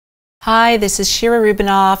Hi, this is Shira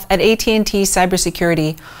Rubinoff at AT&T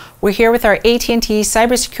Cybersecurity. We're here with our AT&T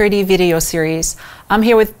Cybersecurity video series. I'm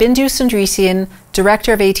here with Bindu Sandaresan,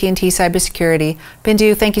 Director of AT&T Cybersecurity.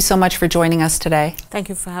 Bindu, thank you so much for joining us today. Thank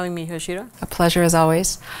you for having me here, Shira. A pleasure as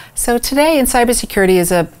always. So today in cybersecurity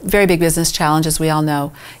is a very big business challenge, as we all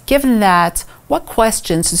know. Given that, what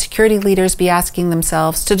questions should security leaders be asking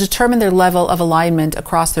themselves to determine their level of alignment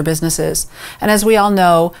across their businesses? And as we all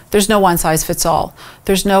know, there's no one size fits all.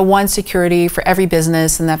 There's no one security for every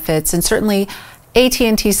business and that fits. And certainly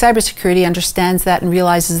AT&T Cybersecurity understands that and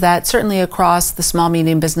realizes that, certainly across the small,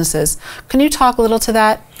 medium businesses. Can you talk a little to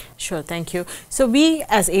that? Sure, thank you. So we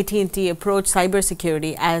as AT&T approach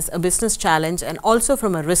cybersecurity as a business challenge and also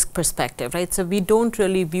from a risk perspective, right? So we don't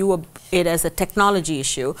really view it as a technology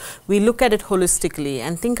issue. We look at it holistically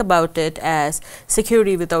and think about it as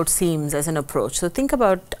security without seams as an approach. So think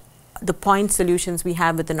about the point solutions we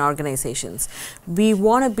have within organizations. We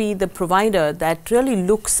want to be the provider that really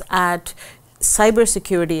looks at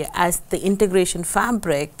cybersecurity as the integration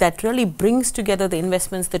fabric that really brings together the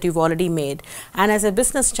investments that you've already made. And as a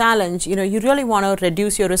business challenge, you really want to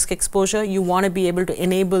reduce your risk exposure. You want to be able to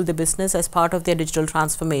enable the business as part of their digital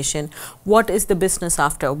transformation. What is the business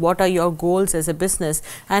after? What are your goals as a business?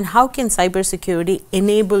 And how can cybersecurity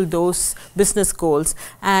enable those business goals?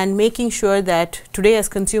 And making sure that today as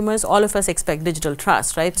consumers, all of us expect digital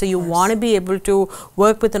trust, right? So you want to be able to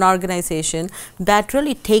work with an organization that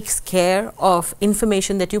really takes care of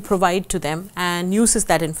information that you provide to them and uses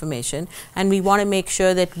that information, and we want to make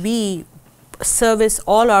sure that we service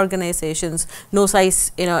all organizations. No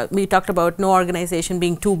size, we talked about no organization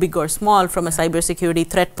being too big or small from a cybersecurity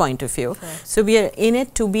threat point of view. So we are in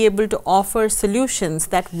it to be able to offer solutions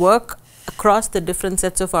that work across the different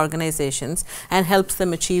sets of organizations and helps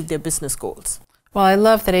them achieve their business goals. Well, I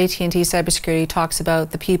love that AT&T Cybersecurity talks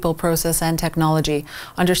about the people, process, and technology.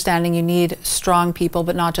 Understanding you need strong people,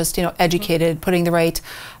 but not just educated, putting the right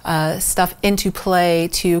stuff into play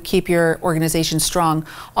to keep your organization strong.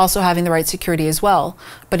 Also having the right security as well.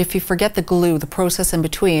 But if you forget the glue, the process in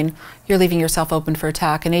between, you're leaving yourself open for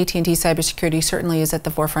attack. And AT&T Cybersecurity certainly is at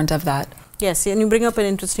the forefront of that. Yes, and you bring up an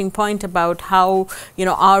interesting point about how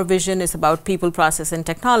our vision is about people, process, and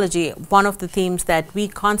technology. One of the themes that we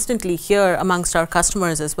constantly hear amongst our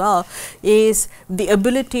customers as well is the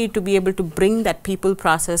ability to be able to bring that people,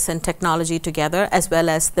 process, and technology together, as well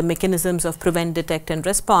as the mechanisms of prevent, detect, and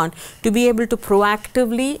respond, to be able to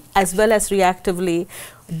proactively as well as reactively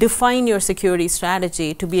define your security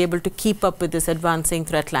strategy to be able to keep up with this advancing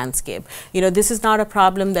threat landscape. This is not a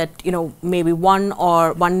problem that maybe one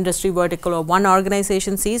industry vertical or one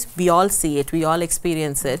organization sees. We all see it, we all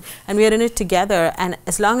experience it, and we are in it together. And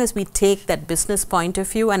as long as we take that business point of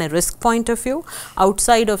view and a risk point of view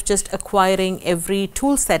outside of just acquiring every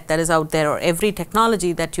tool set that is out there or every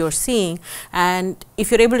technology that you're seeing, and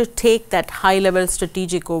if you're able to take that high level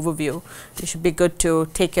strategic overview, you should be good to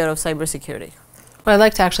take care of cybersecurity. Well, I'd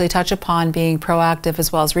like to actually touch upon being proactive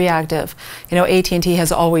as well as reactive. AT&T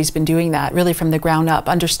has always been doing that, really from the ground up,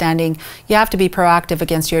 understanding you have to be proactive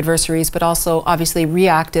against your adversaries, but also obviously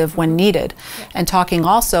reactive when needed. And talking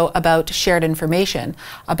also about shared information,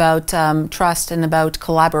 about trust and about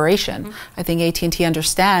collaboration. I think AT&T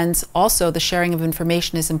understands also the sharing of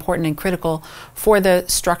information is important and critical for the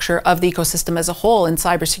structure of the ecosystem as a whole in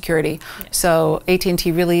cybersecurity. So AT&T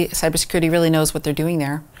Cybersecurity really knows what they're doing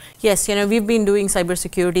there. Yes, we've been doing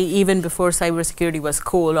cybersecurity even before cybersecurity was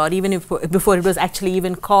cool, or even before it was actually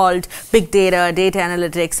even called big data, data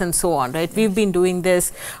analytics, and so on, right? We've been doing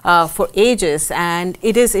this for ages, and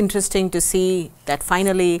it is interesting to see that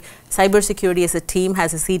finally cybersecurity as a team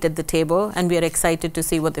has a seat at the table, and we are excited to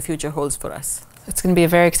see what the future holds for us. It's going to be a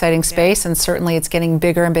very exciting space, and certainly it's getting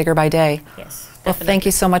bigger and bigger by day. Yes. Well, thank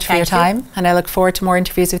you so much for your time, and I look forward to more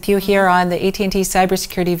interviews with you here on the AT&T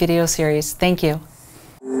Cybersecurity video series. Thank you.